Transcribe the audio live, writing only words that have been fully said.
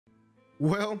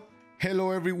Well,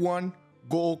 hello everyone,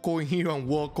 Coin here and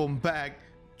welcome back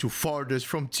to Farthest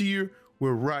Frontier.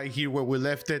 We're right here where we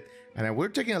left it, and we're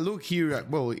taking a look here at,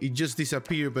 well, it just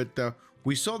disappeared, but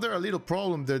we saw there a little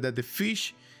problem there that the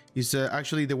fish is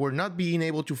actually, they were not being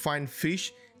able to find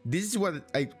fish. This is what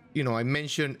I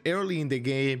mentioned early in the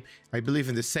game, I believe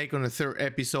in the second or third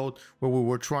episode, where we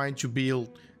were trying to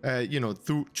build,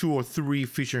 through 2 or 3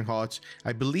 fishing huts.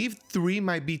 I believe 3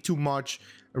 might be too much.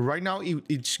 Right now,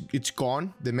 it's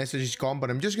gone. The message is gone, but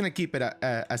I'm just gonna keep it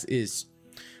as is.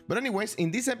 But anyways, in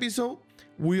this episode,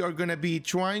 we are gonna be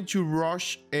trying to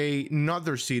rush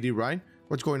another city, right?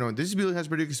 What's going on? This building has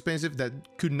pretty expensive that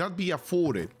could not be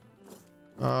afforded.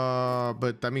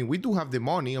 But I mean, we do have the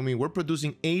money. I mean, we're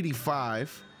producing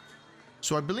 85.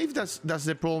 So I believe that's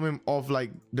the problem of,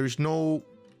 like, there's no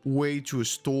way to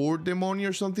store the money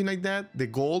or something like that. The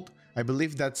gold, I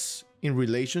believe that's in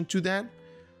relation to that.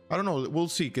 I don't know, we'll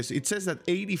see, because it says that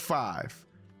 85.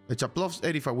 It's a plus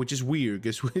 85, which is weird,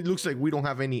 because it looks like we don't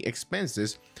have any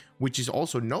expenses, which is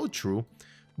also not true.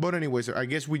 But anyways, I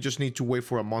guess we just need to wait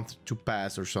for a month to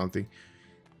pass or something.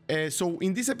 So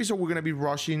in this episode, we're going to be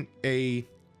rushing a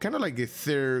kind of like a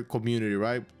third community,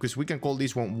 right? Because we can call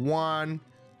this one 1,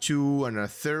 2, and a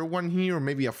third one here, or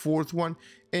maybe a fourth one.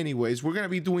 Anyways, we're going to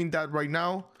be doing that right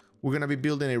now. We're going to be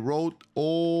building a road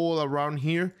all around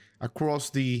here across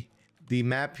the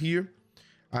map here.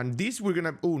 And this we're going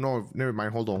to... Oh, no, never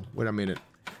mind. Hold on. Wait a minute.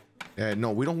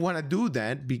 No, we don't want to do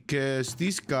that because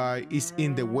this guy is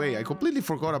in the way. I completely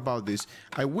forgot about this.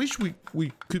 I wish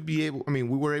we could be able... I mean,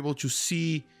 we were able to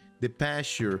see the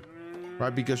pasture,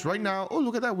 right? Because right now... Oh,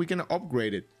 look at that. We can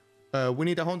upgrade it. We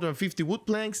need 150 wood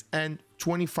planks and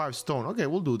 25 stone. Okay,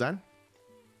 we'll do that.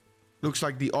 Looks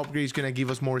like the upgrade is going to give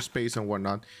us more space and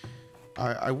whatnot.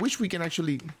 I wish we can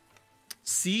actually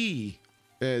see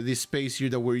this space here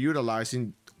that we're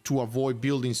utilizing to avoid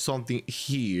building something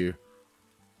here.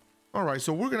 All right,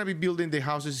 so we're going to be building the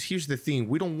houses. Here's the thing.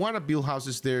 We don't want to build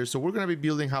houses there, so we're going to be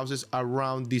building houses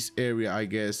around this area, I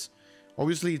guess.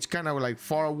 Obviously, it's kind of like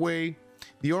far away.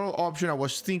 The other option I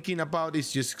was thinking about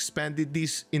is just expanding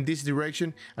this in this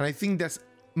direction, and I think that's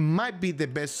might be the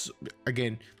best,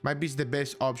 again, might be the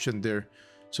best option there.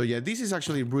 So yeah, this is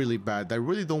actually really bad. I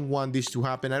really don't want this to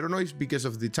happen. I don't know if it's because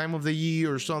of the time of the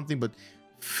year or something, but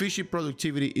fishing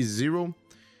productivity is 0.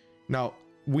 Now,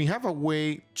 we have a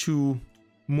way to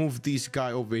move this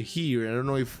guy over here. I don't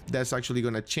know if that's actually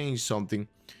going to change something.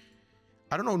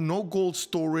 I don't know. No gold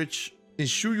storage.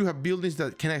 Ensure you have buildings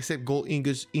that can accept gold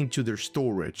ingots into their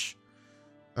storage.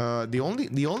 The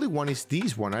only one is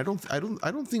this one. I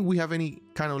don't think we have any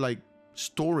kind of like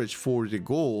storage for the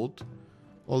gold.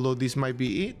 Although this might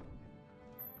be it.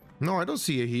 No, I don't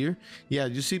see it here. Yeah,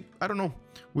 you see, I don't know.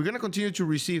 We're going to continue to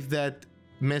receive that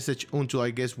message until I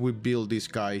guess we build this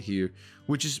guy here,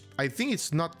 which is, I think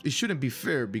it shouldn't be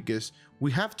fair because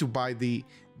we have to buy the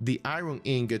iron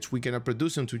ingots. We cannot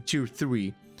produce them to tier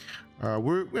 3.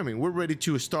 We're ready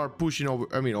to start pushing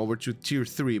over to tier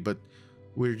 3, but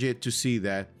we're yet to see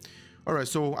that. All right,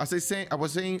 so as I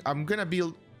was saying, I'm gonna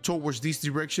build towards this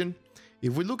direction.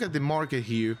 If we look at the market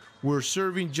here, we're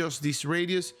serving just this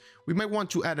radius. We might want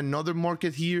to add another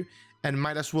market here and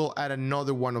might as well add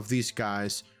another one of these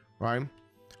guys, right?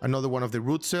 Another one of the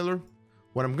root cellar.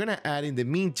 What I'm gonna add in the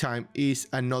meantime is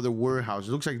another warehouse.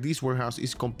 It looks like this warehouse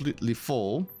is completely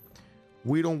full.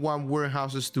 We don't want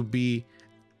warehouses to be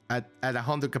at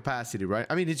 100 capacity, right?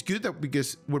 I mean, it's good that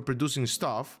because we're producing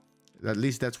stuff, at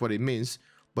least that's what it means.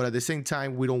 But at the same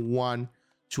time, we don't want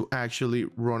to actually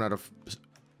run out of,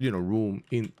 room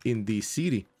in the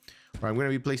city. All right, I'm gonna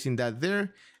be placing that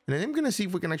there. And then I'm gonna see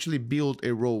if we can actually build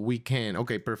a road. We can.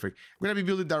 Okay, perfect. I'm gonna be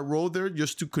building that road there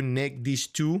just to connect these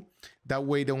two. That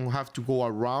way they don't have to go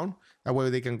around. That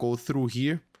way they can go through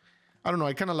here. I don't know.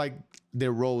 I kind of like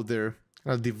the road there.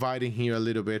 Dividing here a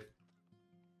little bit.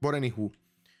 But anywho.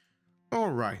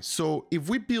 All right. So if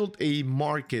we build a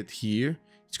market here,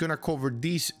 it's gonna cover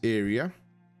this area.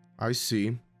 I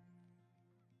see.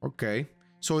 Okay.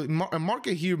 So a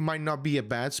market here might not be a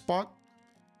bad spot.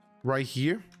 Right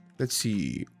here. Let's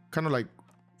see, kind of like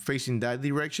facing that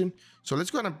direction. So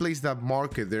let's go ahead and place that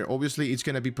market there. Obviously, it's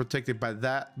going to be protected by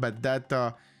that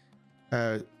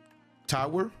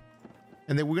tower.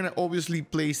 And then we're going to obviously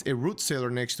place a root cellar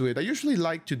next to it. I usually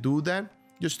like to do that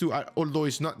just to, although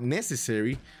it's not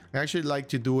necessary, I actually like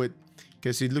to do it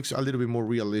because it looks a little bit more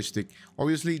realistic.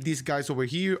 Obviously, these guys over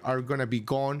here are going to be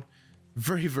gone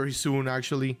very, very soon,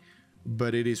 actually.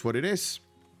 But it is what it is.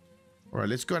 All right,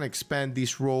 let's go and expand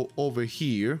this row over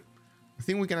here. I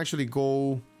think we can actually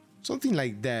go something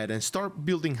like that and start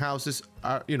building houses,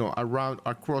 around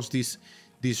across this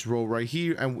row right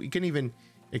here, and we can even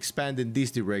expand in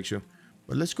this direction.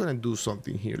 But let's go and do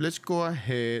something here. Let's go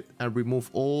ahead and remove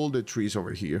all the trees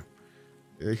over here.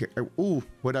 Oh,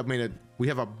 wait a minute. We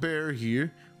have a bear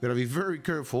here. We gotta be very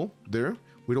careful there.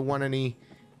 We don't want any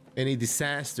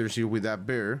disasters here with that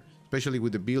bear, especially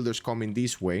with the builders coming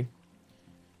this way.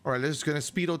 All right, let's gonna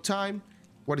speed up time.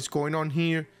 What is going on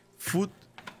here? Food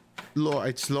low.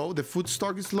 It's low. The food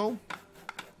stock is low.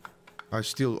 I'm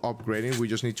still upgrading. We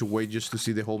just need to wait just to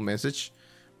see the whole message.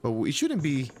 But it shouldn't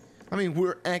be. I mean,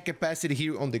 we're at capacity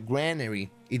here on the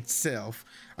granary itself.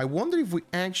 I wonder if we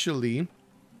actually.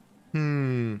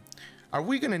 Are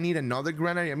we gonna need another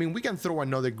granary? I mean, we can throw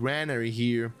another granary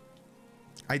here.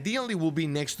 Ideally, we'll be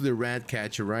next to the rat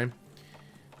catcher, right?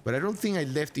 But I don't think I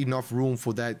left enough room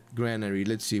for that granary.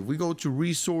 Let's see. If we go to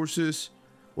resources,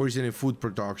 or is it in food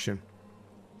production?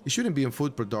 It shouldn't be in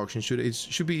food production. It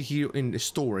should be here in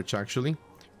storage, actually.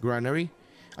 Granary.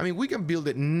 I mean, we can build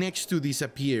it next to this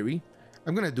apiary.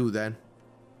 I'm gonna do that.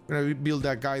 I'm gonna build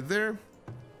that guy there.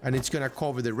 And it's gonna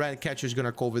cover, the rat catcher is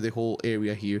gonna cover the whole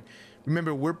area here.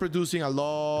 Remember, we're producing a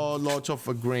lots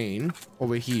of grain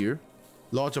over here.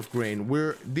 Lots of grain.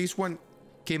 This one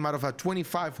came out of a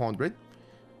 2500.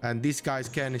 And these guys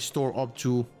can store up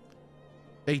to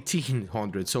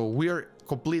 1800. So we are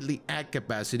completely at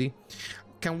capacity.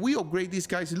 Can we upgrade these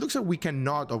guys? It looks like we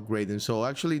cannot upgrade them. So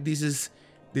actually this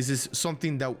is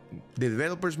something that the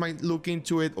developers might look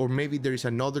into it, or maybe there is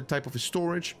another type of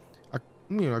storage,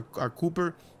 a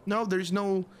cooper. No, there is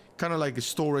no kind of like a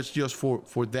storage just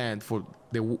for that, for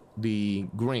the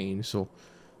grain. So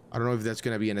I don't know if that's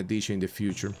gonna be an addition in the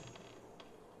future.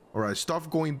 All right, stuff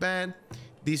going bad.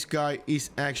 This guy is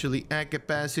actually at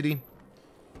capacity.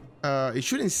 It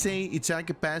shouldn't say it's at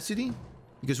capacity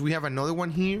because we have another one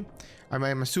here.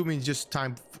 I'm assuming it's just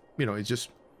time, it's just,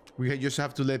 we just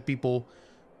have to let people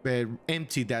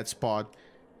empty that spot,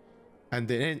 and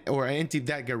then, or empty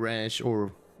that garage,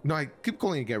 or no, I keep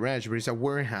calling it garage, but it's a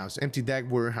warehouse. Empty that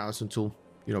warehouse until,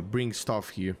 bring stuff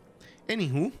here.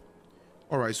 Anywho,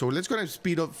 all right, so let's go and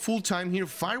speed up full time here.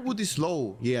 Firewood is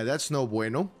low. Yeah, that's no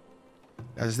bueno.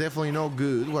 That's definitely no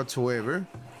good whatsoever.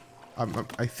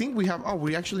 I think we have,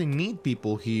 we actually need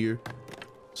people here.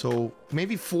 So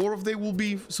maybe 4 of them will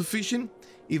be sufficient.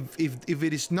 If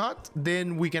it is not,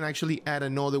 then we can actually add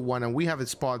another one, and we have a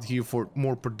spot here for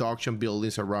more production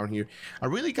buildings around here. I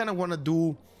really kind of want to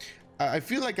do, I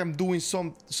feel like I'm doing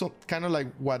some kind of like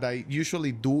what I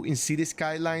usually do in City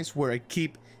Skylines, where I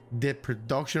keep the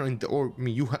production,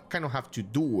 you kind of have to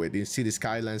do it in City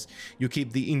Skylines. You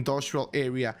keep the industrial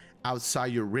area outside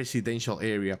your residential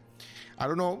area. I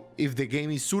don't know if the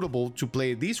game is suitable to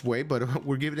play this way, but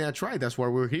we're giving it a try. That's why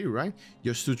we're here, right?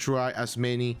 Just to try as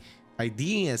many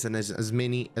ideas and as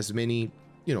many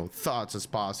thoughts as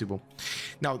possible.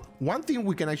 Now, one thing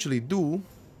we can actually do,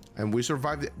 and we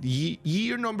survived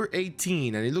year number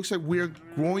 18, and it looks like we're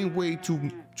growing way too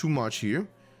much here.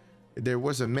 There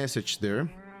was a message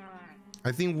there.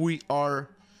 I think we're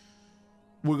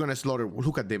gonna slaughter.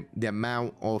 Look at the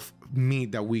amount of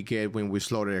meat that we get when we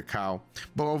slaughter a cow.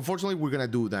 But unfortunately, we're gonna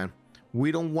do that.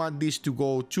 We don't want this to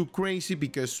go too crazy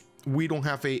because we don't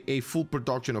have a full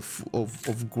production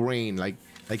of grain, like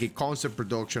a constant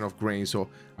production of grain. So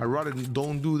I rather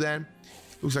don't do that.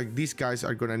 Looks like these guys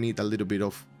are gonna need a little bit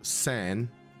of sand.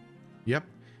 Yep.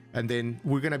 And then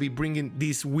we're gonna be bringing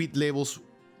these wheat levels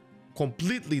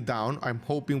completely down. I'm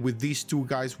hoping with these 2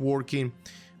 guys working,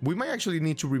 we might actually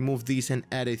need to remove this and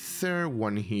add a 3rd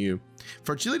one here.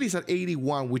 Fertility is at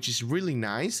 81, which is really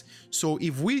nice. So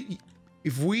if we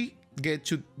get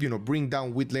to bring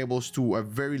down wheat levels to a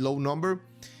very low number,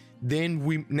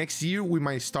 then next year we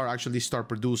might start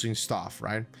producing stuff,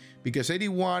 right? Because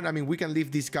 81, I mean, we can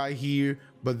leave this guy here,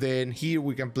 but then here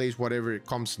we can place whatever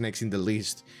comes next in the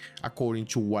list according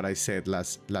to what I said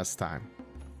last time.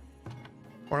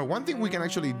 All right, one thing we can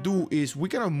actually do is we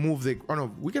can move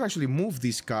we can actually move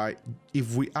this guy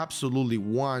if we absolutely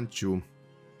want to.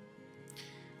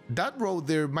 That road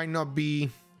there might not be.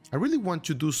 I really want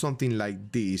to do something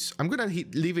like this. I'm gonna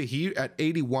leave it here at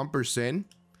 81%,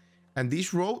 and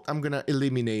this road I'm gonna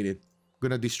eliminate it. I'm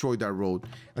gonna destroy that road,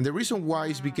 and the reason why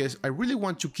is because I really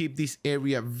want to keep this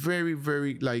area very,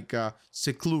 very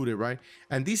secluded, right?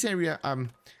 And this area, I'm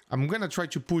gonna try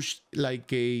to push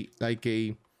like a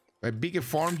bigger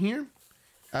farm here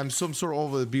and some sort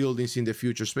of other buildings in the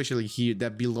future, especially here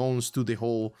that belongs to the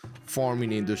whole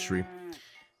farming industry.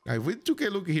 Now, if we took a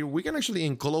look here, we can actually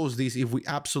enclose this if we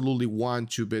absolutely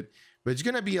want to, but it's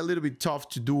gonna be a little bit tough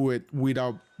to do it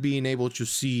without being able to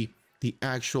see the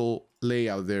actual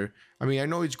layout there. I mean, I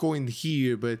know it's going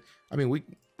here, but I mean, we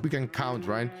can count,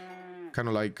 right? Kind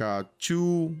of like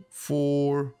 2,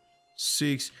 4,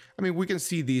 6. I mean, we can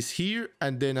see this here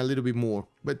and then a little bit more.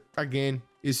 But again,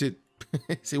 is it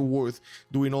is it worth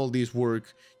doing all this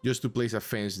work just to place a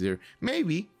fence there?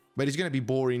 Maybe, but it's gonna be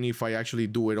boring if I actually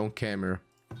do it on camera.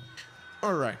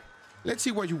 All right, let's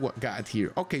see what you got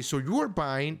here. Okay, so you are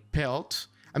buying pelt.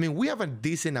 I mean, we have a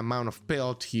decent amount of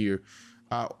pelt here.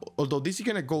 Although this is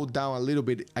gonna go down a little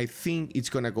bit. I think it's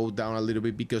gonna go down a little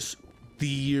bit because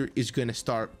deer is gonna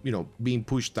start, you know, being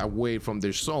pushed away from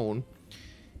their zone.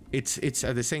 It's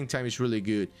at the same time, it's really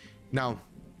good. Now,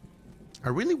 I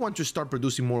really want to start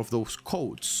producing more of those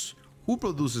coats. Who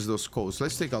produces those coats?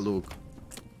 Let's take a look.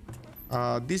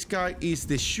 This guy is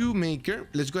the shoemaker.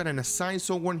 Let's go ahead and assign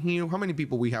someone here. How many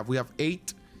people we have? We have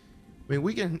 8. I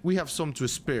mean, we have some to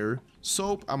spare.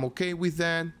 Soap, I'm okay with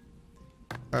that.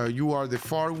 You are the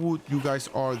firewood. You guys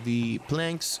are the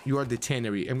planks. You are the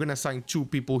tannery. I'm gonna assign 2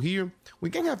 people here. We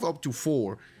can have up to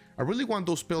 4. I really want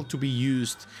those pelts to be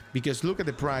used because look at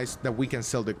the price that we can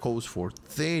sell the coats for.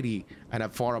 30 and a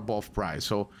far above price.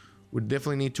 So we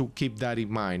definitely need to keep that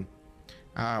in mind.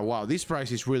 Wow, this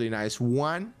price is really nice.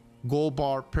 1 gold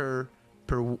bar per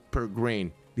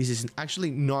grain. This is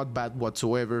actually not bad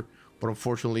whatsoever, but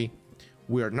unfortunately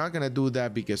we are not gonna do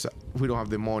that because we don't have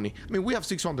the money. I mean, we have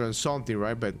 600 and something,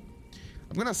 right? But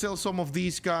I'm gonna sell some of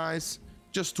these guys,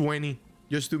 just 20,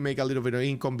 just to make a little bit of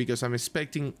income because I'm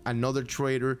expecting another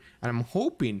trader and I'm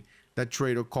hoping that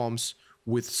trader comes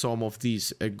with some of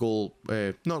these gold,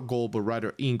 not gold, but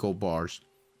rather ingot bars.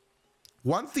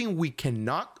 One thing we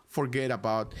cannot forget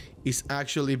about is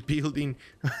actually building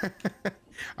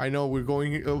I know we're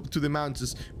going up to the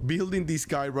mountains, building this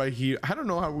guy right here. I don't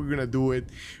know how we're gonna do it,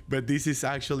 but this is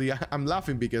actually, I'm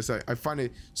laughing because I find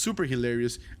it super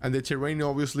hilarious. And the terrain,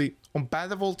 obviously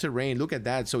unpathable terrain, look at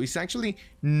that. So it's actually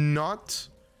not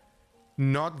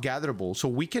gatherable, so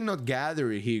we cannot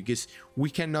gather it here because we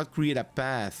cannot create a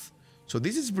path. So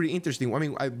this is pretty interesting. I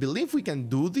mean, I believe we can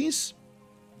do this,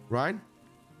 right?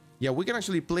 Yeah, we can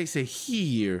actually place it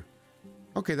here.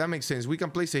 Okay, that makes sense. We can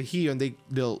place it here and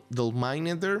they'll mine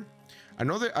it there.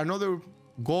 Another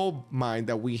gold mine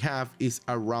that we have is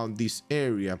around this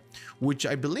area, which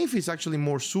I believe is actually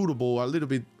more suitable, a little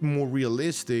bit more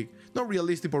realistic. Not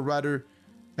realistic, but rather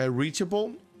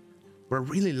reachable. But I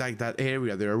really like that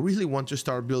area there. I really want to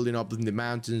start building up in the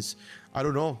mountains. I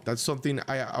don't know. That's something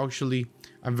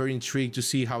I'm very intrigued to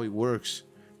see how it works.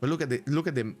 But look at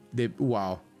the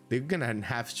wow. They're gonna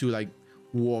have to like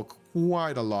walk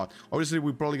quite a lot. Obviously,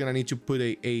 we're probably gonna need to put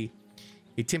a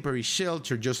temporary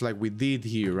shelter just like we did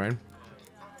here, right?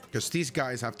 Because these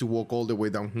guys have to walk all the way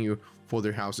down here for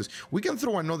their houses. We can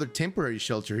throw another temporary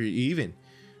shelter here even.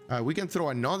 We can throw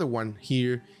another one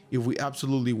here if we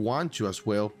absolutely want to as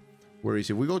well. Where is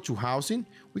it? We go to housing.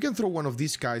 We can throw one of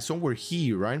these guys somewhere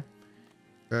here, right?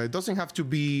 It doesn't have to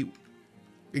be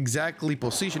exactly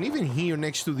positioned. Even here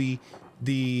next to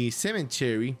the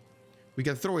cemetery, we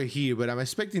can throw it here, but I'm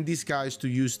expecting these guys to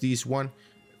use this one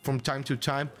from time to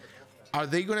time. Are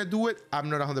they gonna do it? I'm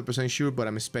not 100% sure, but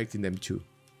I'm expecting them to.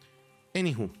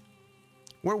 Anywho,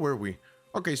 where were we?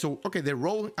 Okay, so the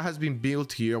road has been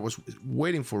built here. I was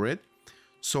waiting for it.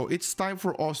 So it's time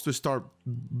for us to start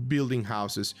building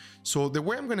houses. So the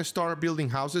way I'm gonna start building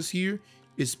houses here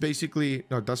is basically,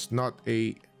 no, that's not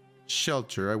a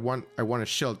shelter. I want a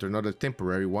shelter, not a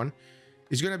temporary one.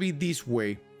 It's gonna be this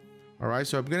way. All right,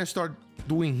 so I'm gonna start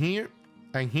doing here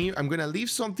and here. I'm gonna leave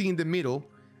something in the middle,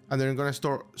 and then I'm gonna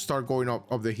start going up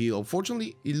the hill.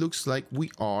 Unfortunately, it looks like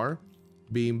we are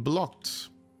being blocked.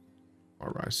 All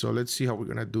right, so let's see how we're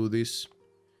gonna do this.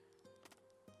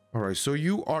 All right, so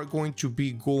you are going to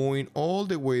be going all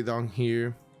the way down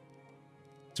here.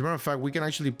 As a matter of fact, we can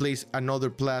actually place another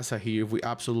plaza here if we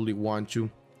absolutely want to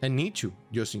and need to,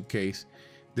 just in case.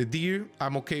 The deer,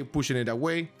 I'm okay pushing it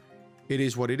away. It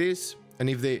is what it is. And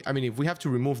if we have to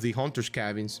remove the hunters'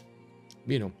 cabins,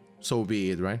 you know, so be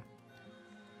it, right?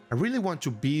 I really want to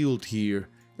build here.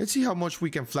 Let's see how much we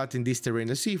can flatten this terrain.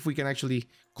 Let's see if we can actually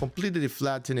completely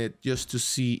flatten it just to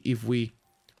see if we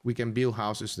can build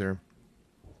houses there.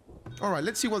 All right,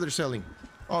 let's see what they're selling.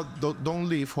 Oh, don't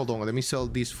leave. Hold on. Let me sell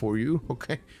this for you.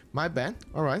 Okay, my bad.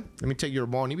 All right, let me take your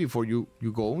money before you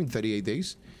go in 38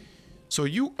 days. So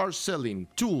you are selling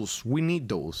tools. We need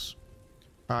those.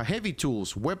 Heavy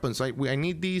tools, weapons. I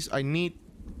need these. I need.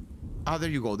 Ah, there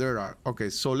you go. There are. Okay,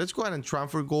 so let's go ahead and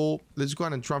transfer gold. Let's go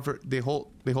ahead and transfer the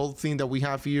whole thing that we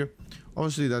have here.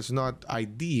 Obviously, that's not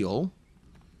ideal.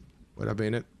 Wait a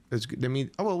minute. Let me.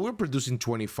 Oh well, we're producing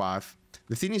 25.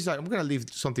 The thing is that I'm gonna leave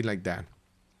something like that.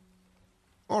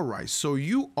 All right. So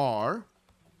you are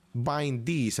buying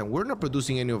these, and we're not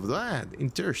producing any of that.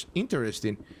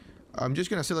 Interesting. I'm just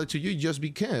gonna sell it to you just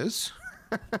because.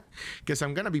 because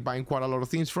I'm gonna be buying quite a lot of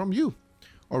things from you.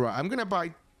 All right, I'm gonna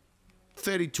buy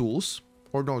 30 tools,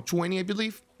 or no, 20, I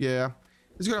believe. Yeah,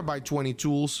 let's gonna buy 20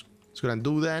 tools. Let's gonna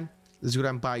do that. Let's go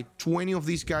and buy 20 of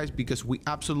these guys because we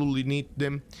absolutely need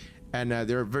them, and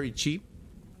they're very cheap.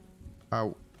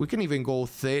 We can even go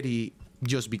 30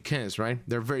 just because, right?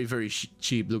 They're very, very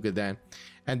cheap. Look at that.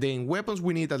 And then weapons,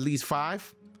 we need at least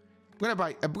 5.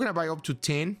 I'm gonna buy up to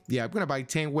 10. Yeah, I'm gonna buy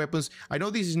 10 weapons. I know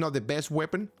this is not the best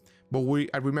weapon, but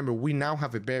I remember we now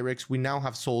have a barracks. We now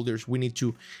have soldiers. We need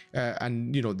to,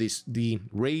 and you know, the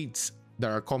raids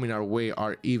that are coming our way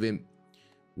are even,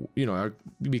 you know, are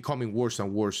becoming worse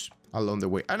and worse along the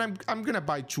way. And I'm gonna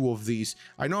buy 2 of these.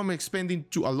 I know I'm expending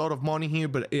a lot of money here,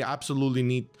 but I absolutely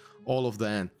need all of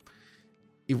that.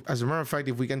 As a matter of fact,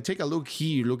 if we can take a look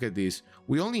here, look at this.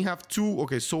 We only have 2,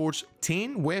 okay, swords,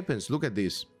 10 weapons. Look at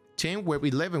this.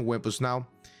 11 weapons now.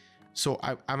 So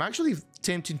I'm actually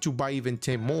tempting to buy even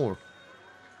 10 more.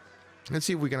 Let's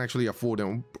see if we can actually afford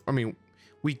them. I mean,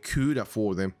 we could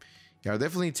afford them. Yeah,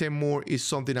 definitely 10 more is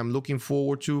something I'm looking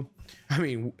forward to. I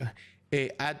mean,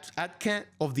 at Camp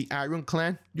of the Iron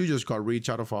Clan, you just got rich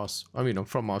out of us. I mean,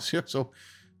 from us here. So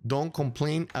don't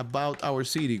complain about our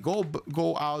city.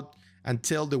 Go out and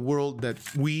tell the world that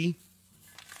we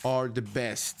are the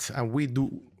best, and we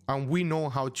know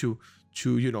how to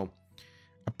you know,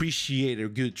 appreciate a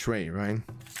good trade, right?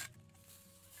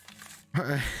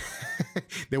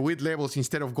 The wheat levels,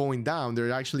 instead of going down,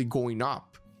 they're actually going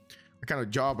up. What kind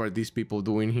of job are these people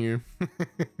doing here?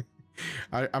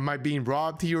 Am I being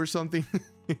robbed here or something?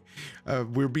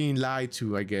 We're being lied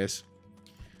to, I guess.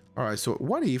 All right, so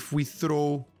what if we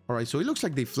throw... All right, so it looks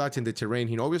like they flattened the terrain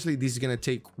here. Obviously, this is going to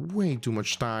take way too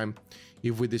much time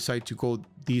if we decide to go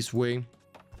this way.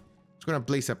 It's going to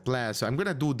place a plaza. I'm going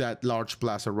to do that large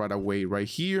plaza right away, right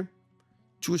here.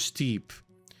 Too steep.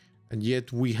 And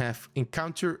yet we have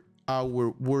encountered our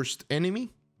worst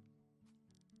enemy.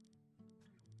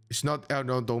 It's not... Oh,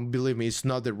 no, don't believe me. It's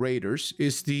not the raiders.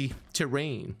 It's the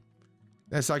terrain.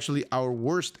 That's actually our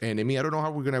worst enemy. I don't know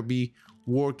how we're going to be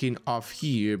working off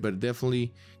here, but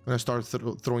definitely gonna start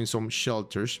throwing some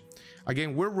shelters.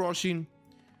 Again, we're rushing.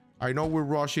 I know we're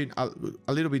rushing a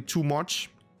little bit too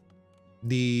much.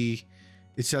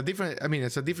 It's a different... I mean,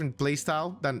 it's a different play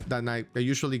style than I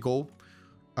usually go.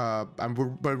 But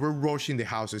we're rushing the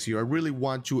houses here. I really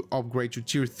want to upgrade to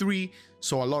tier 3,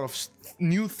 so a lot of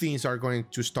new things are going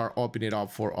to start opening it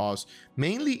up for us.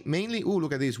 Mainly. Oh,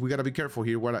 look at this. We gotta be careful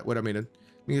here. Wait a minute.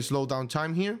 Let me slow down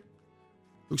time here.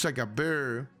 Looks like a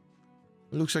bear.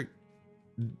 It looks like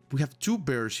we have 2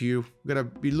 bears here. We gotta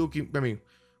be looking... I mean,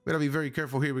 we gotta be very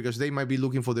careful here because they might be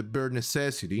looking for the bear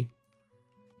necessity.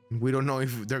 We don't know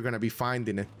if they're gonna be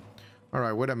finding it. All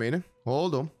right, wait a minute.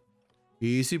 Hold on.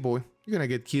 Easy, boy. You're gonna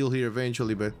get killed here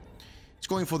eventually, but it's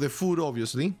going for the food,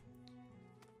 obviously.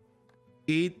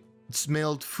 It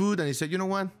smelled food and he said, you know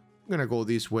what? I'm gonna go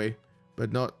this way.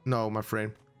 But no, my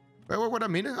friend. Wait a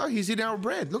minute. Oh, he's eating our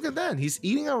bread. Look at that. He's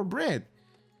eating our bread.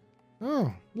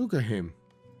 Oh, look at him.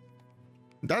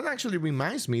 That actually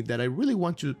reminds me that I really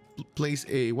want to place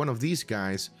one of these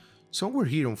guys somewhere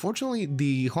here. Unfortunately,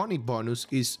 the honey bonus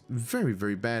is very,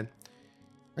 very bad.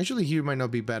 Actually, here might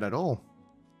not be bad at all.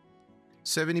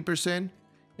 70%.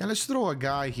 Yeah, let's throw a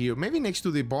guy here. Maybe next to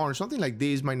the barn. Something like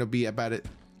this might not be a bad...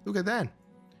 Look at that.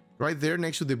 Right there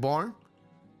next to the barn.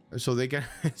 So they can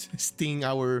sting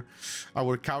our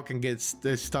cow can get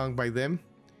stung by them.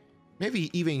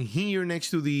 Maybe even here next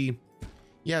to the...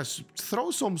 Yes, throw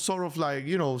some sort of like,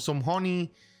 you know, some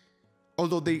honey.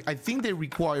 Although I think they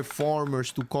require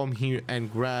farmers to come here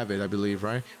and grab it, I believe,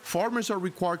 right? Farmers are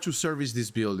required to service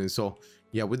this building. So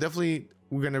yeah, we're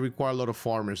gonna require a lot of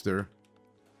farmers there.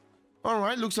 All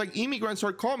right, looks like immigrants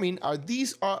are coming. Are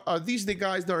these the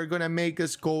guys that are gonna make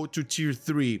us go to tier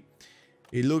 3?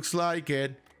 It looks like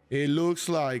it. It looks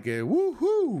like it.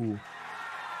 Woohoo!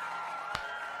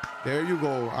 There you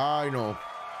go. I know.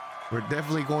 We're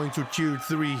definitely going to tier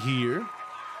 3 here.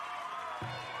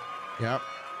 Yep.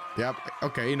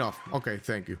 Okay, enough. Okay,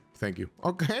 thank you.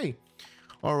 Okay.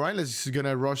 All right, let's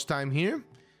gonna rush time here.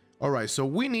 All right, so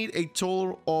we need a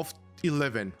total of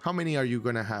 11. How many are you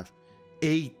gonna have?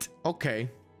 8. Okay,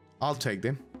 I'll take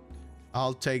them.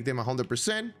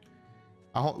 100%.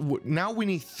 Now we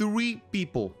need 3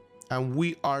 people, and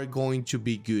we are going to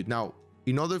be good. Now,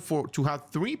 in order to have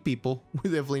 3 people, we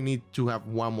definitely need to have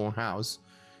 1 more house.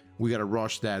 We gotta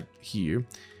rush that here.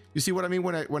 You see what I mean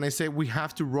when I say we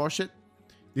have to rush it?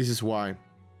 This is why.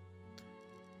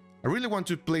 I really want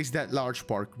to place that large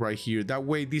park right here. That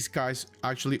way these guys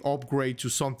actually upgrade to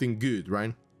something good,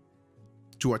 right?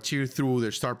 To a tier through, they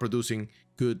start producing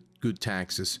good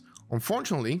taxes.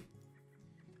 Unfortunately,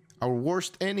 our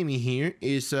worst enemy here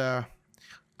is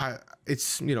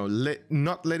it's, you know,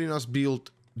 not letting us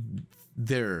build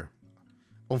there,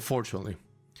 unfortunately.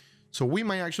 So we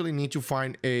might actually need to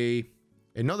find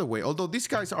another way. Although these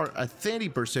guys are at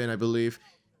 30%, I believe.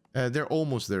 They're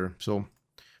almost there. So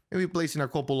maybe placing a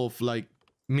couple of like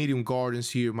medium gardens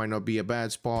here might not be a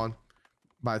bad spot.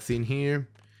 Bad thing here.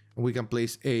 And we can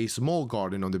place a small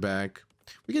garden on the back.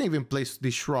 We can even place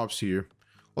these shrubs here.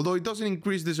 Although it doesn't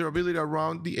increase desirability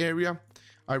around the area,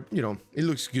 you know, it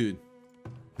looks good.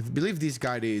 I believe this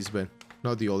guy is, but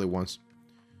not the other ones.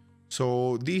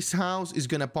 So this house is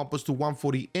gonna pump us to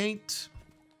 148.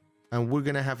 And we're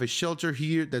gonna have a shelter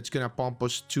here that's gonna pump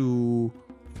us to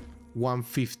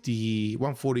 150,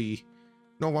 140,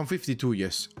 no, 152,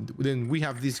 yes. Then we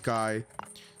have this guy,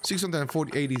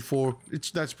 640, 84.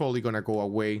 That's probably gonna go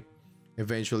away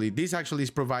eventually. This actually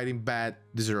is providing bad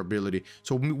desirability.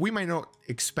 So we might not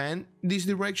expand this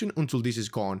direction until this is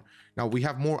gone. Now we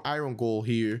have more iron gold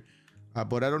here,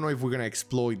 but I don't know if we're gonna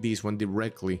exploit this one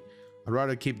directly. I'd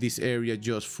rather keep this area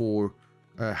just for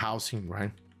housing,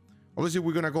 right? Obviously,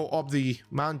 we're gonna go up the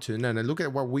mountain and look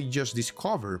at what we just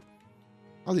discovered.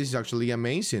 Oh, this is actually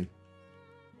amazing.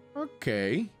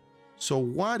 Okay, so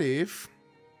what if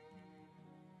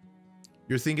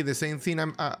you're thinking the same thing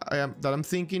I'm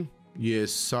thinking?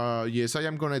 Yes, yes, I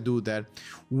am gonna do that.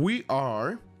 We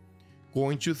are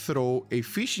going to throw a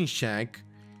fishing shack,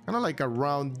 kind of like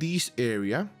around this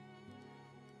area,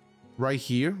 right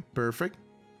here. Perfect.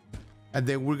 And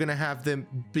then we're gonna have them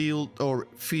build or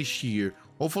fish here.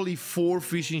 Hopefully 4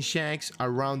 fishing shacks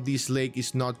around this lake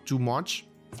is not too much.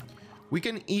 We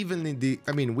can evenly,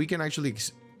 we can actually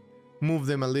move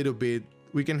them a little bit.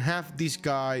 We can have this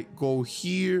guy go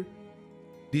here.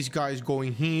 This guy is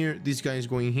going here. This guy is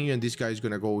going here. And this guy is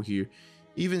gonna go here.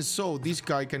 Even so, this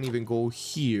guy can even go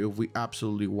here if we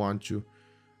absolutely want to.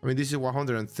 I mean, this is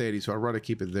 130, so I'd rather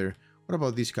keep it there. What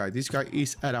about this guy? This guy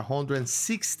is at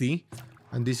 160.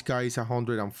 And this guy is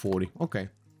 140. Okay.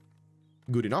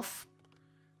 Good enough.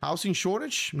 Housing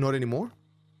shortage? Not anymore.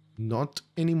 Not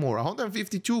anymore.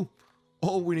 152.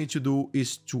 All we need to do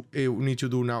is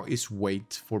now is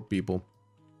wait for people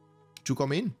to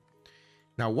come in.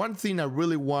 Now, one thing I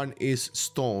really want is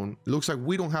stone. It looks like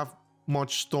we don't have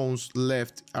much stones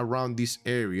left around this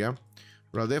area.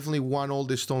 But I definitely want all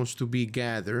the stones to be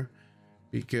gathered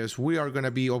because we are going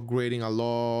to be upgrading a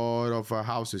lot of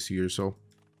houses here. So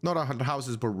not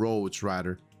houses, but roads,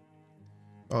 rather.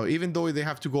 Even though they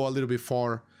have to go a little bit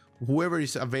far, whoever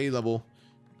is available,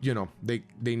 you know,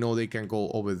 they know they can go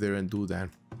over there and do that.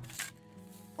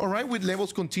 All right, with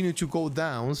levels continue to go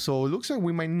down, so it looks like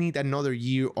we might need another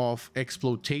year of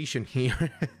exploitation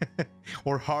here,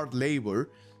 or hard labor.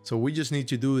 So we just need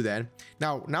to do that.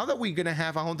 Now that we're gonna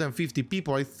have 150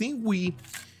 people, I think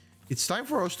it's time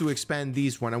for us to expand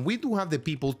this one, and we do have the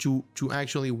people to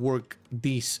actually work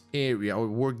this area or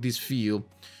work this field.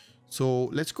 So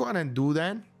let's go ahead and do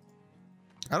that.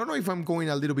 I don't know if I'm going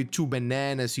a little bit too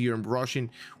bananas here and rushing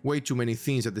way too many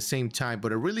things at the same time,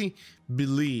 but I really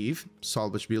believe,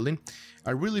 salvage building,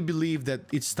 I really believe that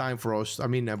it's time for us. I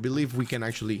mean, I believe we can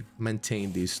actually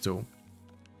maintain this too.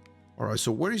 All right,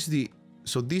 so where is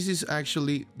so this is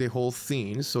actually the whole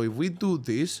thing. So if we do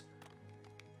this,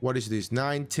 what is this?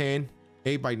 9, 10,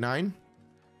 8 by 9.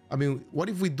 I mean, what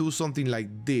if we do something like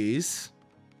this?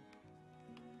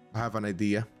 I have an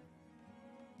idea.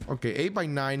 Okay, 8 by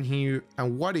 9 here.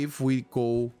 And what if we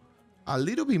go a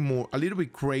little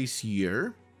bit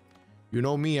crazier? You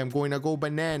know me, I'm going to go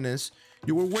bananas.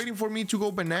 You were waiting for me to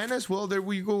go bananas? Well, there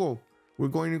we go. We're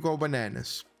going to go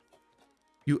bananas.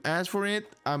 You asked for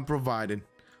it, I'm providing.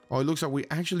 Oh, it looks like we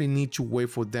actually need to wait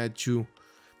for that too,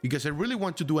 because I really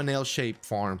want to do an L-shaped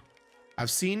farm.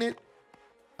 I've seen it,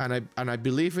 and I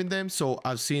believe in them, so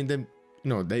I've seen them. You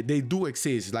know, they do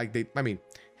exist. Like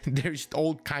there's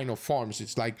all kind of farms.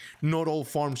 It's like not all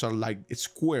farms are like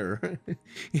square.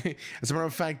 As a matter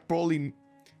of fact, probably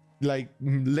like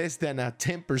less than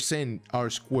 10% are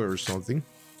square or something.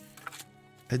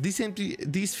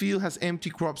 This field has empty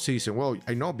crop season. Well,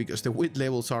 I know, because the wheat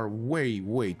levels are way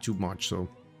too much. So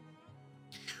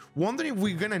wondering if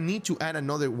we're gonna need to add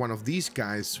another one of these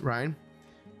guys, right?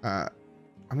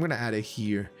 I'm gonna add it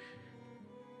here,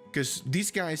 because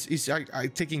these guys is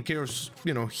taking care of,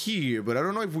 you know, here, but I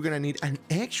don't know if we're gonna need an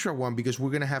extra one, because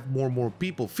we're gonna have more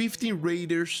people. 15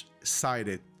 raiders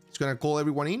sighted. It's gonna call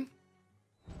everyone in.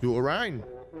 You all right?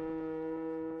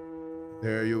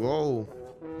 There you go.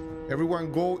 Everyone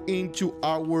go into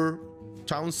our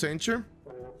town center.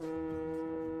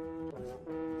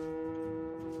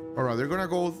 All right, they're gonna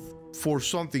go for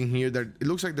something here that it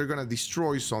looks like they're gonna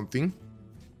destroy something.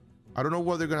 I don't know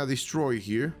what they're gonna destroy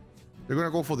here. They're gonna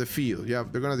go for the field. Yeah,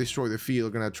 they're gonna destroy the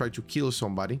field. They're gonna try to kill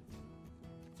somebody.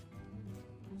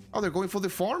 Oh, they're going for the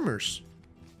farmers.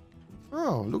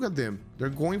 Oh, look at them. They're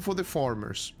going for the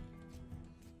farmers.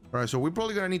 All right, so we're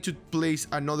probably gonna need to place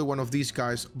another one of these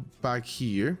guys back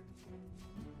here.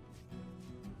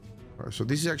 All right, so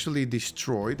this is actually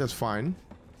destroyed. That's fine.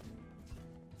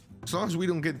 As long as we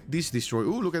don't get this destroyed.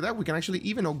 Oh, look at that. We can actually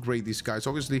even upgrade these guys.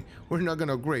 Obviously, we're not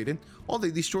gonna upgrade it. Oh,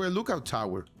 they destroy a lookout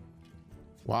tower.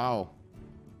 Wow.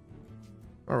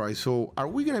 All right, so are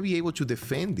we gonna be able to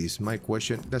defend this? My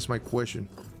question. That's my question.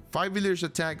 5 villagers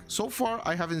attack. So far,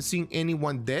 I haven't seen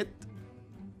anyone dead.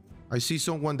 I see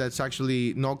someone that's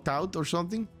actually knocked out or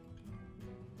something.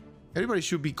 Everybody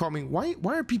should be coming. Why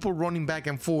are people running back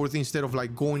and forth instead of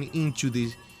like going into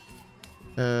this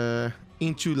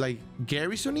into like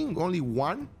garrisoning? Only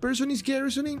one person is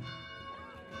garrisoning?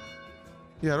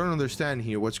 Yeah, I don't understand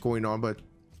here what's going on, but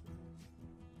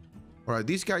all right,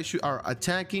 these guys are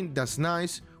attacking. That's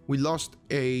nice. We lost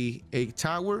a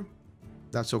tower.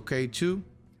 That's okay too.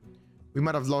 We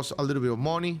might have lost a little bit of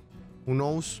money. Who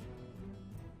knows?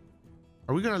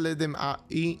 Are we gonna let them out?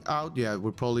 Yeah,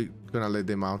 we're probably gonna let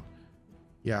them out.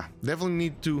 Yeah, definitely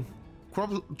need to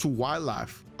crop to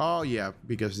wildlife. Oh yeah,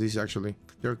 because this actually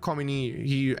they're coming in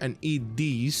here and eat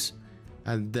these,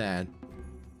 and then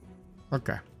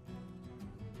okay,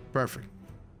 perfect.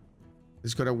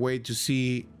 Let's gotta wait to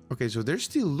see. Okay, so there's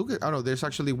still look at. Oh no, there's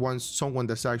actually someone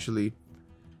that's actually.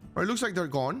 Or it looks like they're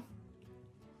gone.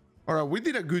 All right, we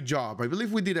did a good job. I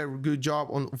believe we did a good job.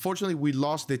 Unfortunately, we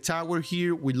lost the tower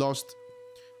here. We lost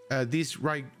this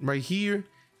right here.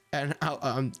 And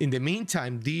in the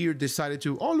meantime, deer decided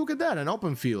to, oh, look at that, an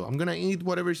open field. I'm gonna eat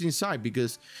whatever's inside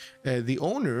because the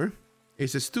owner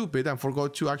is stupid and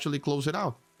forgot to actually close it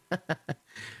out.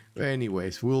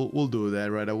 Anyways, we'll do that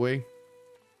right away.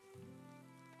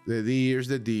 The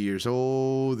deers,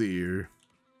 oh dear.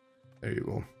 There you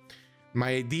go. My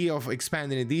idea of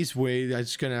expanding it this way,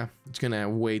 it's gonna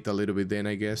wait a little bit then,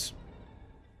 I guess.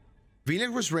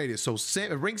 Village was raided, so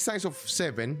rank size of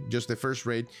 7, just the first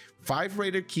raid. 5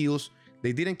 raider kills.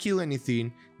 They didn't kill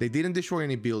anything. They didn't destroy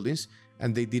any buildings,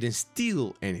 and they didn't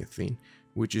steal anything,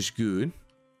 which is good.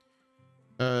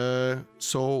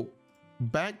 So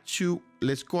back to,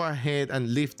 let's go ahead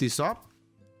and lift this up.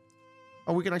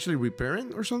 Oh, we can actually repair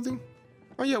it or something.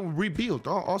 Oh yeah, rebuild.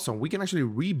 Oh, awesome. We can actually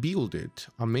rebuild it.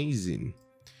 Amazing.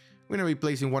 We're gonna be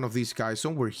placing one of these guys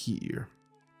somewhere here.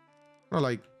 Not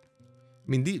like.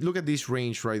 I mean, look at this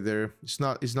range right there. It's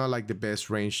not like the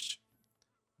best range.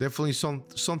 Definitely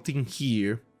something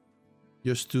here,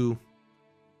 just to,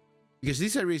 because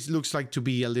this area looks like to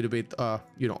be a little bit,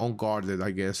 you know, unguarded,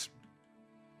 I guess.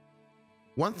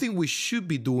 One thing we should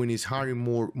be doing is hiring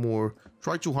more.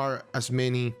 Try to hire as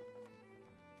many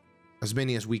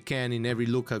as we can in every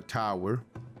lookout tower.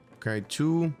 Okay,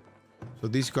 2. So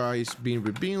this guy is being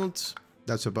rebuilt.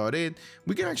 That's about it.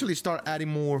 We can actually start adding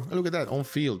more. Look at that, on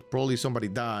field. Probably somebody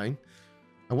died.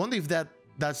 I wonder if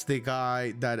that's the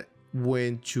guy that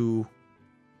went to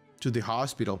the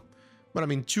hospital. But I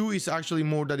mean, 2 is actually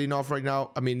more than enough right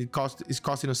now. I mean, it's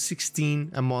costing us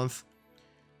 16 a month.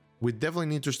 We definitely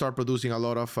need to start producing a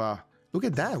lot of. Look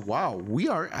at that! Wow, we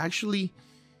are actually.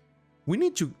 We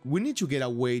need to get a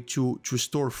way to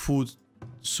store food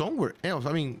somewhere else.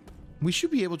 I mean, we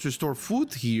should be able to store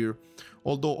food here.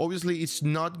 Although obviously it's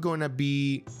not gonna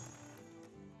be.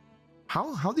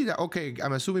 How did that? Okay,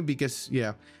 I'm assuming because yeah,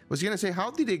 I was gonna say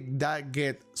how did that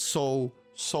get so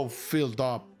filled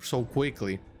up so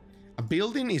quickly? A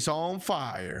building is on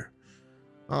fire.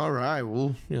 All right,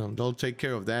 well, you know, they'll take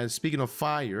care of that. Speaking of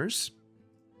fires,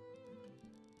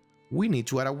 we need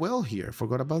to add a well here.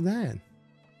 Forgot about that.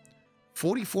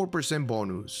 44%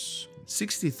 bonus,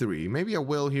 63. Maybe a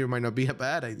well here might not be a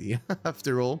bad idea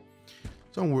after all.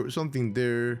 Something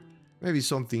there, maybe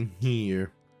something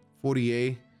here.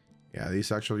 48. Yeah, these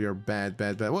actually are bad.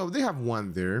 Well, they have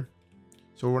one there,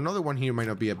 so another one here might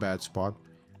not be a bad spot.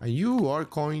 And you are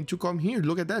going to come here.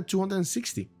 Look at that,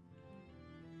 260.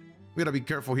 We gotta be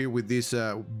careful here with this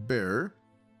bear.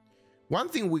 One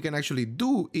thing we can actually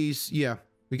do is, yeah,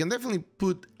 we can definitely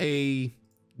put a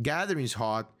gatherings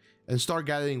hut and start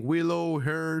gathering willow,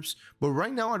 herbs. But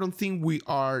right now, I don't think we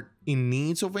are in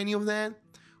needs of any of that.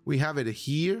 We have it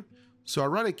here, so I'd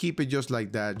rather keep it just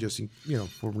like that, just in, you know,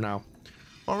 for now.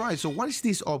 All right, so what is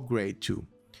this upgrade to?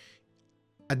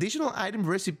 Additional item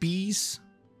recipes.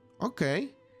 Okay,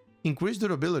 increased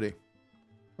durability.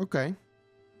 Okay,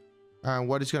 and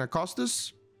what is gonna cost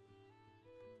us?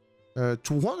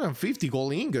 250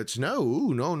 gold ingots.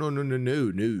 No.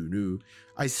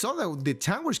 I saw that the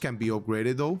towers can be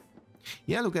upgraded though.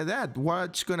 Yeah, look at that.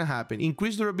 What's gonna happen?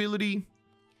 Increased durability.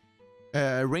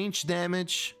 Range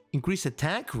damage, increase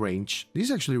attack range. This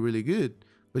is actually really good,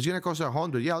 but it's gonna cost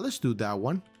 100. Yeah, let's do that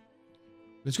one.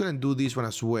 Let's go ahead and do this one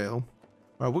as well.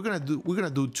 All right, we're gonna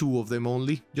do 2 of them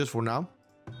only, just for now.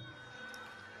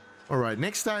 All right,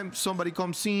 next time somebody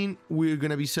comes in, we're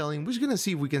gonna be selling. We're just gonna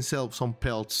see if we can sell some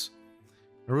pelts.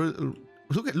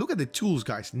 Look at the tools,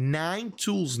 guys. 9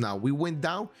 tools now. We went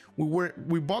down.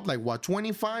 We bought like what,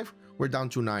 25? We're down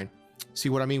to 9. See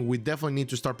what I mean? We definitely need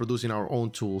to start producing our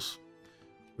own tools.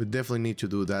 We definitely need to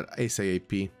do that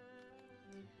ASAP.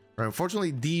 Right,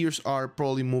 unfortunately, deers are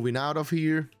probably moving out of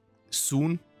here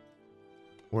soon,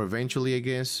 or eventually, I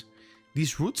guess.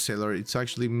 This root cellar, it's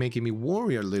actually making me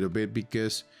worry a little bit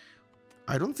because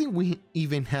I don't think we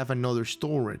even have another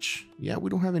storage. Yeah, we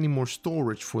don't have any more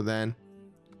storage for that.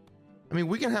 I mean,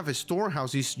 we can have a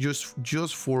storehouse is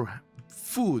just for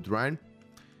food, right?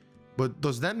 But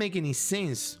does that make any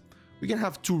sense? We can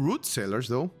have 2 root cellars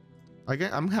though.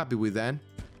 I'm happy with that.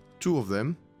 2 of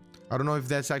them. I don't know if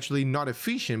that's actually not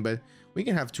efficient, but we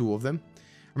can have 2 of them.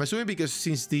 I'm assuming because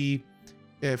since the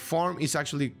farm is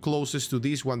actually closest to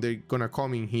this one, they're gonna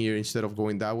come in here instead of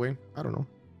going that way. I don't know.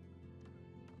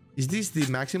 Is this the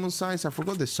maximum size? I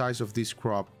forgot the size of this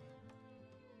crop.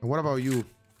 And what about you?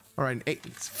 All right,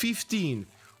 15.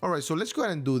 All right, so let's go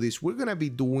ahead and do this. We're gonna be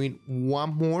doing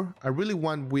 1 more. I really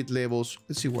want wheat levels.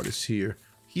 Let's see what is here.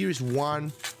 Here's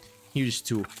 1. Here's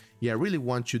 2. Yeah, I really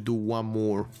want to do 1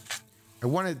 more. I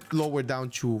want it lower down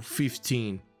to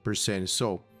 15%.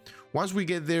 So once we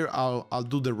get there, I'll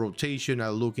do the rotation.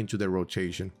 I'll look into the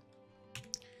rotation.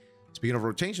 Speaking of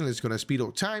rotation, let's gonna speed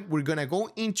up time. We're gonna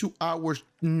go into our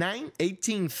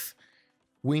 18th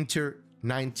winter,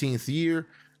 19th year.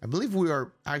 I believe we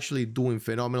are actually doing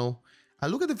phenomenal.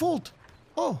 And look at the vault.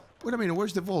 Oh, wait a minute,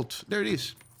 where's the vault? There it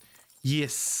is.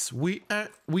 Yes, we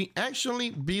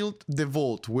actually built the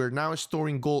vault. We're now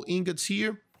storing gold ingots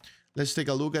here. Let's take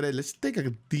a look at it. Let's take a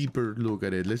deeper look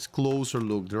at it. Let's closer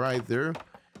look right there.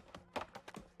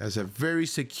 That's a very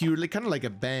secure, like kind of like a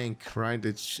bank, right?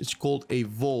 It's called a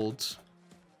vault.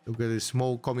 Look at the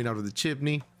smoke coming out of the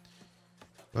chimney.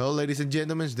 Well, ladies and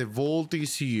gentlemen, the vault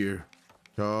is here.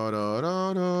 Da, da,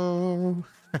 da, da.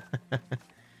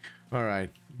 All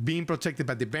right, being protected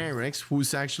by the barracks,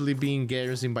 who's actually being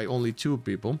garrisoned by only 2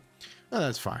 people. Oh,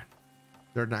 that's fine.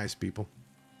 They're nice people.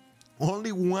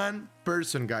 Only 1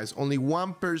 person, guys. Only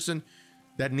 1 person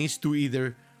that needs to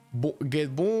either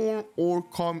get born or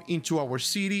come into our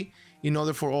city in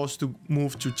order for us to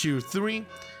move to tier 3.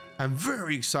 I'm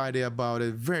very excited about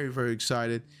it. Very, very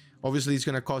excited. Obviously, it's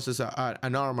going to cost us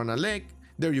an arm and a leg.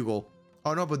 There you go.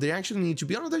 Oh, no, but they actually need to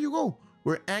be... Oh, no, there you go.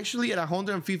 We're actually at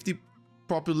 150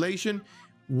 population.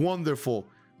 Wonderful.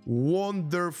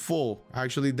 Wonderful.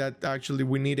 Actually,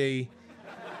 we need a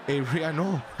I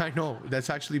know. That's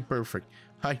actually perfect.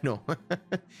 I know.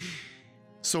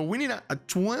 So we need a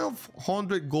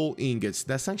 1,200 gold ingots.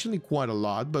 That's actually quite a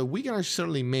lot, but we can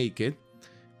certainly make it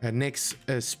next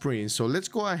sprint. So let's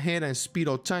go ahead and speed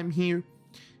up time here.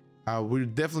 We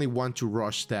definitely want to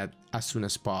rush that as soon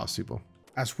as possible.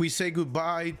 As we say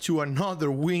goodbye to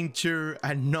another winter,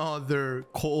 another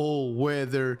cold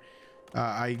weather.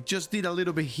 I just did a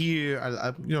little bit here.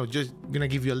 You know, just gonna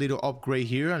give you a little upgrade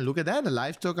here, and look at that, a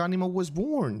livestock animal was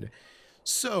born.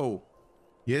 So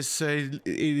yes, it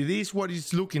is what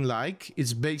it's looking like.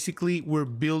 It's basically we're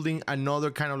building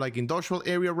another kind of like industrial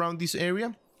area around this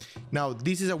area. Now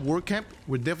this is a work camp.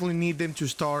 We definitely need them to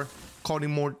start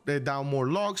cutting down more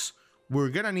logs. We're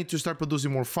gonna need to start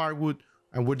producing more firewood,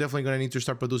 and we're definitely gonna need to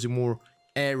start producing more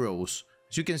arrows.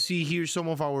 As you can see here, some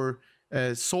of our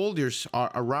soldiers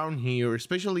are around here,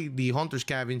 especially the hunters'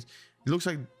 cabins. It looks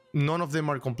like none of them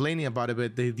are complaining about it,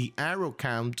 but the arrow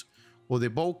count or the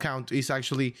bow count is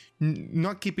actually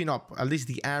not keeping up. At least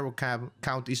the arrow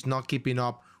count is not keeping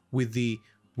up with the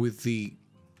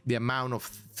amount of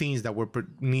things that we're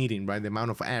needing, right? The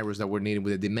amount of arrows that we're needing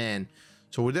with the demand.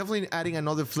 So we're definitely adding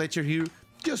another Fletcher here.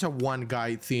 Just a 1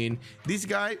 guy thing. This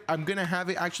guy, I'm gonna have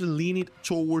it actually lean it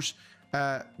towards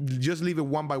just leave it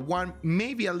 1 by 1,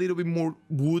 maybe a little bit more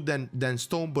wood than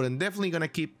stone, but I'm definitely gonna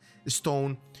keep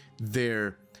stone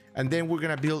there. And then we're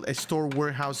gonna build a store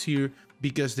warehouse here,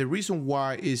 because the reason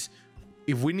why is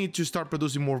if we need to start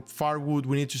producing more firewood,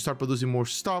 we need to start producing more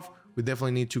stuff, we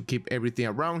definitely need to keep everything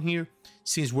around here,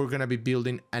 since we're gonna be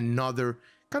building another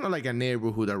kind of like a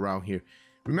neighborhood around here.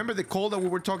 Remember the coal that we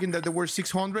were talking that there were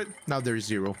 600? Now there's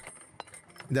 0.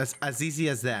 That's as easy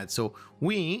as that. So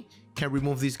we can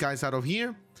remove these guys out of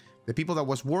here. The people that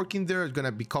was working there are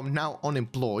gonna become now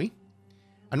unemployed.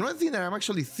 Another thing that I'm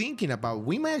actually thinking about,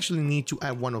 we might actually need to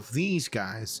add one of these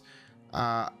guys,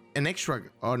 an extra,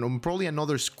 probably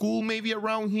another school maybe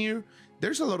around here.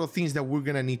 there's a lot of things that we're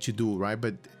gonna need to do, right?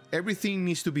 But everything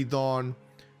needs to be done,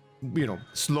 you know,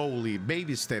 slowly,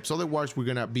 baby steps. Otherwise, we're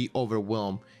gonna be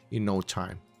overwhelmed in no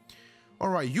time. All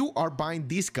right, you are buying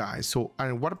these guys. So,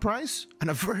 and what a price? And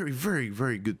a very, very,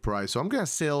 very good price. So I'm gonna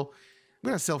sell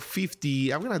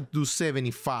 50. I'm gonna do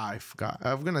 75.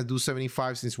 I'm gonna do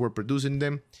 75 since we're producing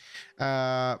them.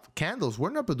 Candles.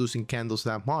 We're not producing candles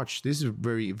that much. This is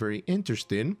very, very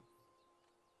interesting.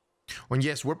 And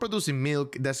yes, we're producing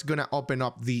milk. That's gonna open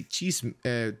up the cheese.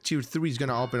 Tier 3 is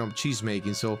gonna open up cheese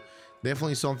making. So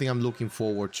definitely something I'm looking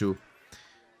forward to.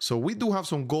 So we do have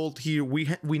some gold here.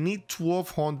 We need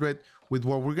 1200 with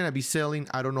what we're gonna be selling.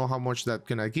 I don't know how much that's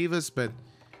gonna give us, but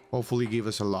hopefully give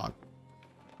us a lot.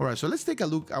 All right, so let's take a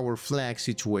look at our flag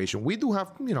situation. We do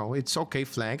have, you know, it's okay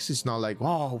flags. It's not like,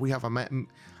 oh, we have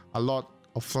a lot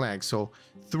of flags. So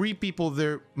 3 people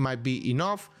there might be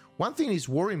enough. One thing is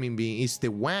worrying me is the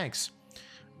wax.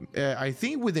 I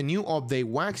think with the new update,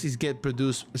 wax is get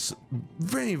produced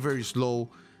very, very slow.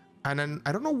 And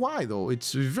I don't know why though.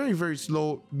 It's very, very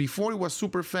slow. Before it was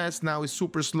super fast, now it's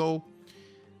super slow.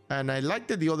 And I liked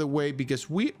it the other way because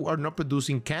we are not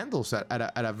producing candles at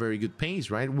a very good pace,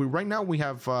 right? Right now we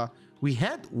have we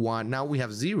had 1, now we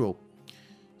have 0.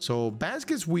 So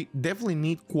baskets we definitely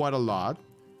need quite a lot.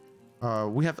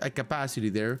 We have a capacity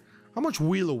there. How much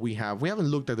willow we have? We haven't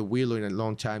looked at the willow in a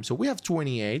long time. So we have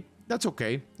 28. That's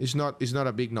okay. It's not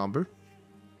a big number,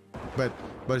 but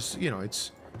it's, you know,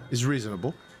 it's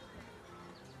reasonable.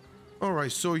 All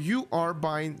right, so you are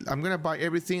buying. I'm gonna buy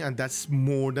everything, and that's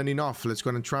more than enough. Let's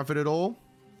go and transfer it all,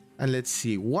 and let's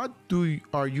see what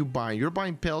are you buying. You're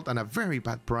buying pelt at a very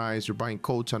bad price. You're buying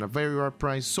coats on a very bad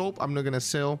price. Soap I'm not gonna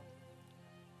sell,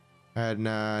 and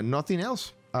nothing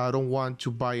else. I don't want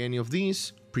to buy any of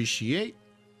these.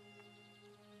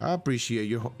 I appreciate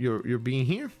your being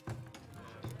here.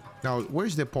 Now,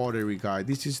 where's the pottery guy?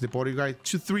 This is the pottery guy.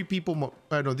 3 people.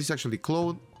 No, this is actually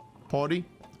clothes potty.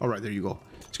 All right, there you go.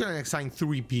 It's gonna assign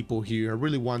 3 people here. I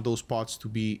really want those pots to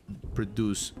be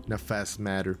produced in a fast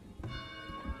manner.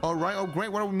 All right. Oh,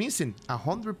 great. What are we missing?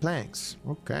 100 planks.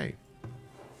 Okay.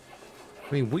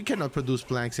 I mean, we cannot produce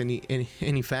planks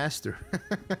any faster.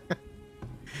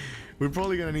 We're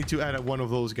probably gonna need to add one of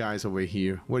those guys over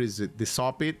here. What is it? The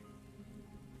saw pit.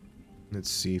 Let's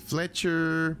see.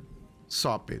 Fletcher,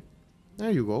 saw pit.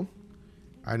 There you go.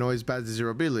 I know it's bad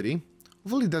desirability.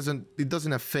 Hopefully it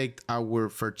doesn't affect our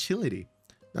fertility.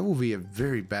 That would be a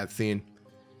very bad thing.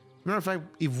 Matter of fact,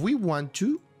 if we want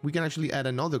to, we can actually add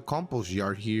another compost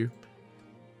yard here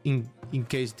in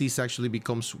case this actually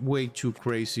becomes way too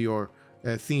crazy or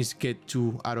things get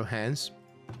too out of hands.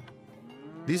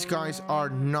 These guys are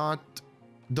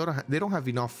they don't have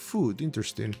enough food.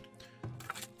 Interesting.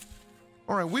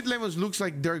 All right, wheat levels looks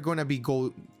like they're gonna be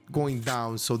going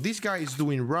down. So this guy is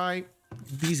doing rye.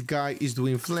 This guy is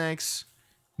doing flax,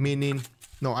 meaning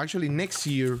no, actually next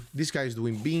year this guy is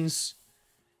doing beans,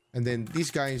 and then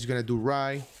this guy is gonna do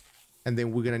rye, and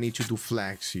then we're gonna need to do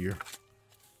flax here.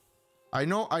 I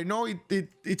know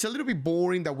it's a little bit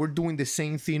boring that we're doing the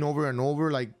same thing over and over,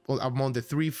 like among the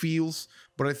 3 fields,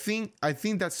 but I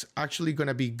think that's actually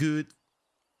gonna be good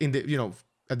in the, you know,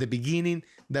 at the beginning.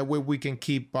 That way we can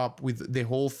keep up with the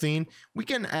whole thing. We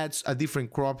can add a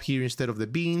different crop here instead of the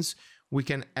beans. We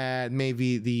can add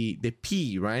maybe the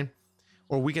pea, right?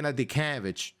 Or we can add the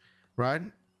cabbage, right?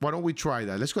 Why don't we try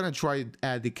that? Let's go and try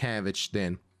add the cabbage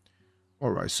then.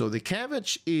 All right, so the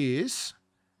cabbage is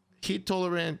heat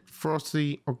tolerant,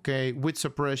 frosty, okay, with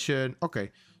suppression.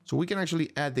 Okay, so we can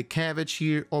actually add the cabbage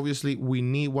here. Obviously, we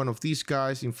need one of these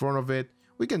guys in front of it.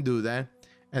 We can do that.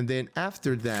 And then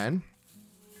after that,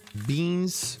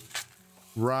 beans,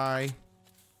 rye.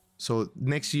 So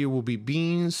next year will be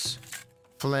beans,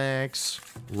 flax,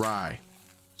 rye.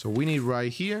 So we need rye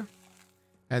here.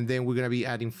 And then we're going to be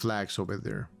adding flax over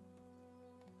there.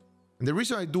 And the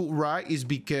reason I do rye is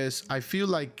because I feel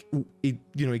like it,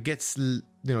 you know, it gets, you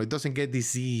know, it doesn't get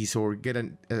disease or get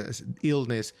an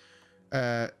illness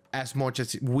as much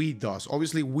as wheat does.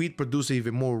 Obviously, wheat produces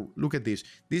even more. Look at this.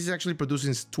 This is actually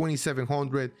producing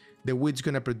 2,700. The wheat's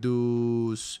going to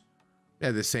produce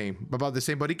the same, about the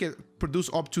same, but it can produce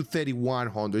up to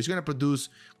 3,100. It's going to produce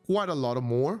quite a lot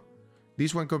more.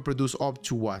 This one can produce up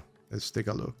to what? Let's take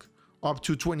a look. Up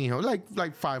to 20,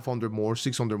 like 500 more,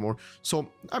 600 more. So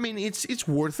I mean, it's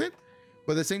worth it,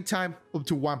 but at the same time, up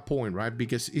to 1 point, right?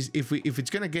 Because if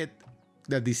it's gonna get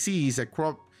the disease, a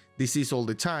crop disease all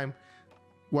the time,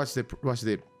 what's the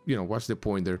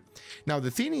point there? Now the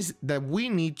thing is that we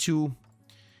need to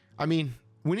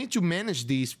manage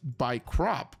these by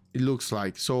crop. It looks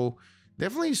like, so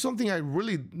definitely something I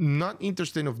really not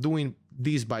interested of doing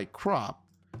this by crop.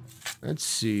 Let's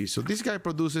see. So this guy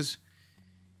produces.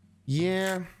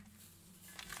 Yeah.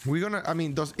 We're gonna, I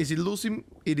mean, is it losing?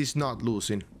 It is not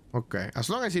losing. Okay. As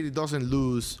long as it doesn't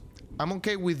lose, I'm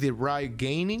okay with the right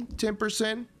gaining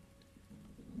 10%.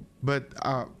 But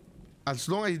as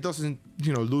long as it doesn't,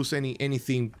 you know, lose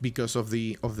anything because of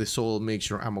the soil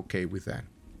mixture, I'm okay with that.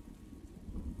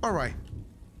 All right.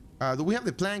 Do we have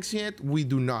the planks yet? We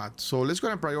do not. So let's go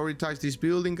and prioritize this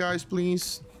building, guys,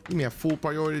 please. Give me a full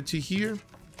priority here.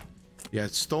 Yeah,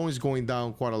 stone is going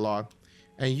down quite a lot.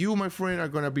 And you, my friend, are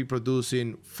going to be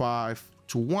producing 5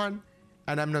 to 1.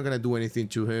 And I'm not going to do anything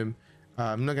to him.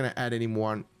 I'm not going to add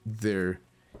anyone there.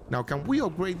 Now, can we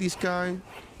upgrade this guy?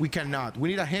 We cannot. We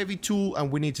need a heavy tool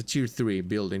and we need a tier 3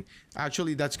 building.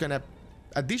 Actually, that's going to...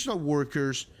 Additional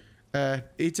workers,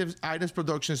 items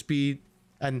production speed.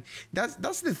 And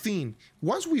that's the thing.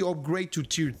 Once we upgrade to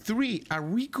tier 3, are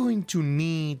we going to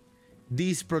need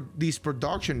this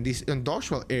production, this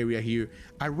industrial area here?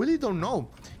 I really don't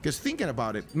know. Because thinking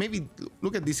about it, maybe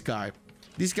look at this guy.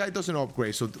 This guy doesn't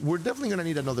upgrade, so we're definitely going to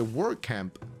need another work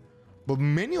camp. But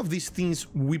many of these things,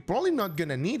 we're probably not going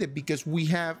to need it because we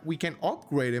can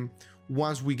upgrade them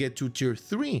once we get to tier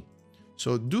 3.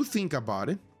 So do think about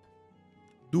it.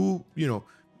 Do, you know,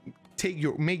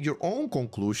 make your own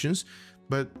conclusions.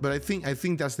 But I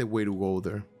think that's the way to go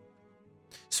there.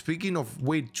 Speaking of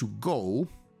way to go,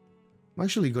 I'm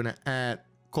actually gonna add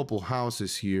a couple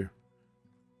houses here.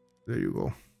 There you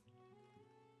go.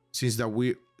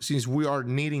 Since we are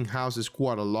needing houses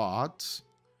quite a lot.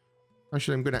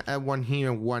 Actually, I'm gonna add one here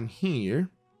and one here.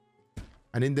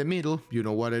 And in the middle, you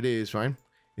know what it is, right?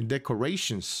 In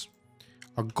decorations,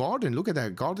 a garden. Look at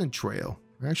that garden trail.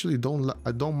 I actually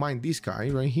don't mind this guy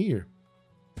right here.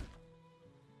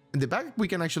 In the back, we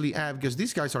can actually add, because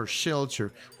these guys are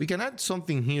shelter. We can add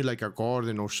something here like a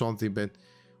garden or something, but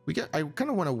I kind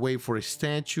of want to wait for a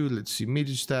statue. Let's see,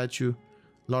 medium statue,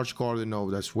 large garden. No,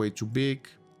 that's way too big.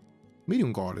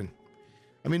 Medium garden.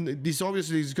 I mean, this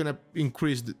obviously is going to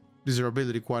increase the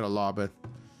desirability quite a lot, but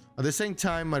at the same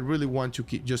time, I really want to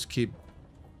keep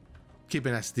it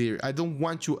as there. I don't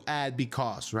want to add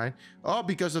because, right? Oh,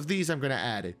 because of these, I'm going to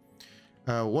add it.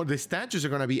 What the statues are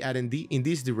going to be added in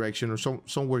this direction or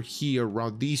somewhere here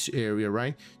around this area,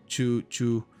 right? To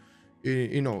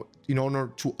you know, in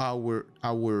honor to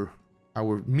our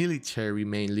military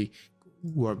mainly,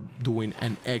 who are doing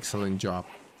an excellent job.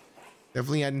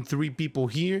 Definitely adding 3 people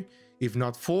here, if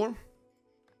not 4.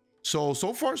 So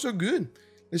far so good.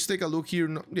 Let's take a look here.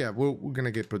 No, yeah, we're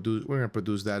gonna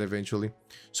produce that eventually.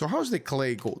 So how's the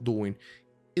clay doing?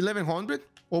 1100,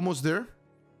 almost there.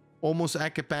 Almost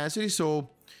at capacity.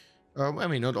 So I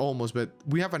mean, not almost, but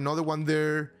we have another one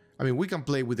there. I mean, we can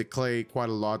play with the clay quite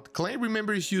a lot. Clay,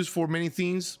 remember, is used for many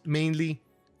things, mainly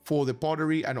for the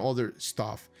pottery and other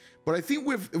stuff. But I think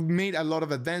we've made a lot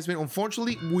of advancement.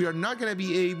 Unfortunately, we are not going to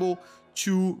be able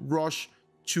to rush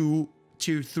to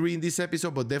tier 3 in this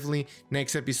episode, but definitely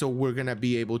next episode we're going to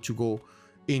be able to go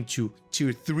into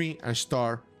tier 3 and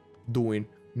start doing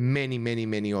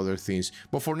many other things.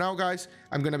 But for now, guys,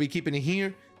 I'm going to be keeping it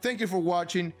here. Thank you for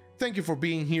watching. Thank you for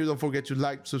being here. Don't forget to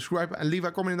like, subscribe, and leave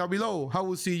a comment down below. I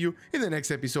will see you in the next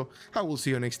episode. I will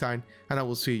see you next time, and I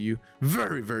will see you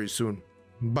very soon.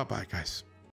 Bye-bye, guys.